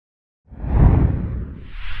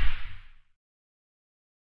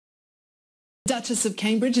Duchess of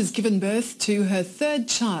Cambridge has given birth to her third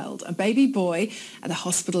child, a baby boy, at a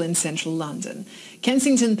hospital in central London.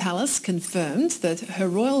 Kensington Palace confirmed that Her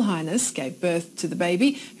Royal Highness gave birth to the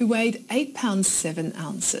baby, who weighed 8 pounds 7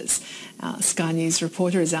 ounces. Our Sky News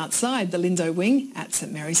reporter is outside the Lindo wing at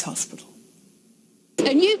St Mary's Hospital.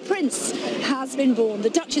 A new prince has been born. The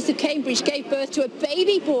Duchess of Cambridge gave birth to a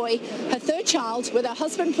baby boy, her third child, with her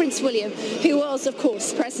husband Prince William, who was, of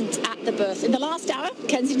course, present at the birth. In the last hour,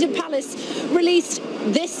 Kensington Palace released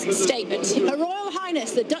this statement. Her Royal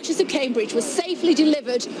Highness, the Duchess of Cambridge, was safely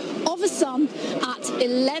delivered of a son at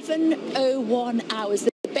 11:01 hours.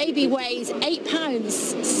 The baby weighs 8 pounds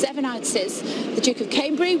 7 ounces. The Duke of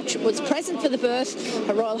Cambridge was present for the birth.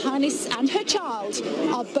 Her Royal Highness and her child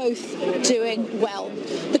are both doing well.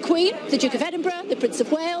 The Queen, the Duke of Edinburgh, the Prince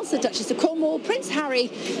of Wales, the Duchess of Cornwall, Prince Harry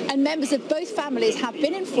and members of both families have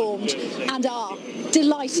been informed and are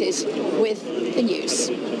delighted with the news.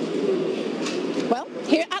 Well,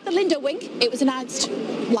 here at the Lindo wing, it was announced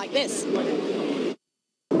like this.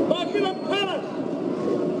 Buckingham Palace!